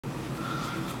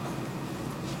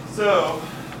So,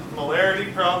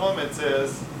 molarity problem, it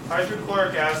says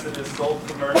hydrochloric acid is sold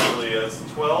commercially as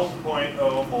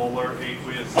 12.0 molar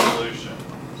aqueous solution.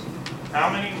 How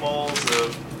many moles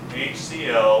of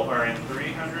HCl are in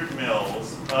 300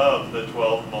 mils of the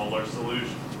 12 molar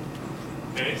solution?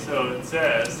 Okay, so it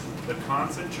says the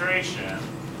concentration,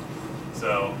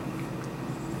 so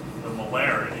the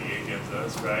molarity it gives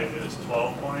us, right, is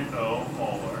 12.0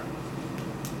 molar.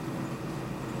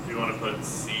 If you want to put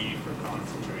C for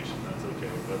concentration, that's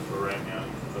okay, but for right now,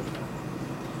 you can put that.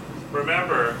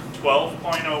 Remember,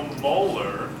 12.0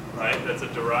 molar, right, that's a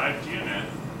derived unit.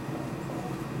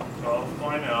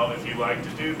 12.0, if you like to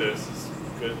do this, is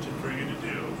good for you to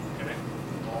do, okay?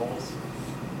 Moles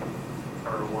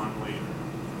per 1 liter.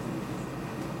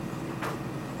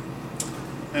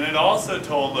 And it also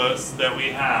told us that we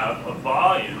have a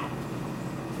volume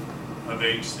of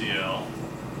HCl.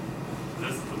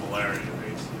 This is the molarity of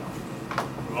HCl.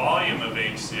 The volume of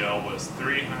HCl was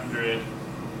 300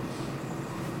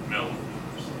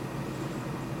 milliliters.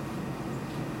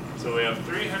 So we have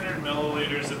 300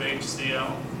 milliliters of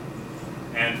HCl,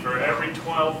 and for every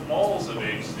 12 moles of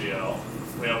HCl,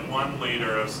 we have 1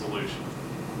 liter of solution.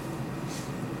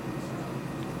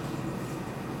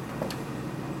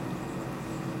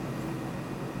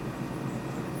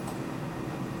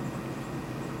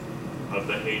 Of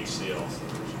the HCl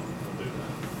solution. We'll do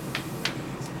that.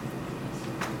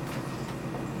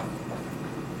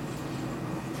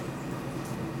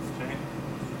 Okay.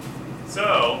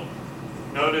 So,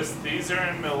 notice these are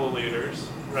in milliliters,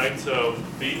 right? So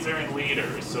these are in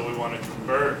liters, so we want to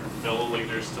convert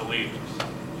milliliters to liters.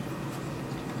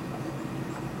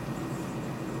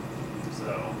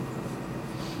 So,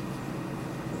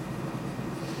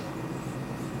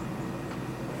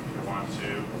 if you want to,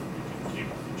 you can keep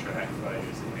track by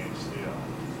using HCl.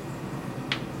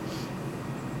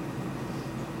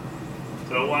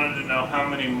 So I wanted to know how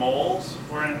many moles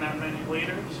were in that many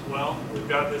liters. Well, we've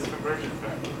got this conversion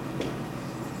factor.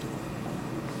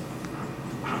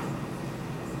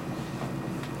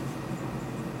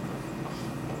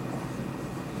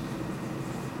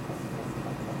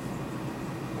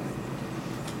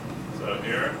 So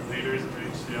here, liters of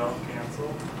HCl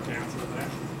cancel there.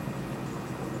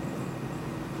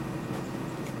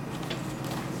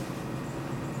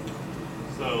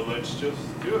 So let's just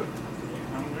do it.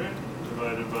 300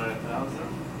 divided by 1,000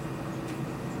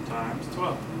 times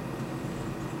 12.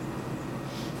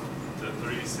 So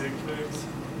 3 sig figs,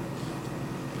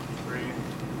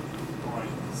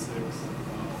 3.6.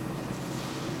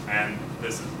 And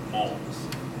this is moles.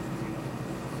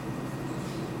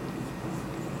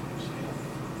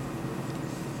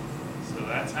 So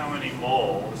that's how many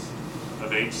moles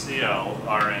of HCl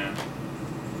are in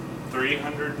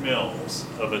 300 mils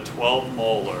of a 12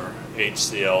 molar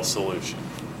HCl solution.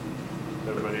 Is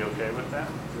everybody okay with that?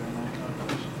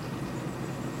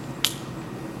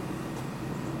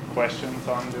 Questions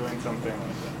on doing something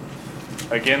like that?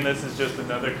 Again, this is just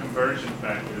another conversion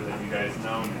factor that you guys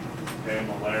know now. Okay,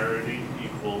 molarity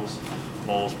equals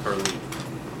moles per liter.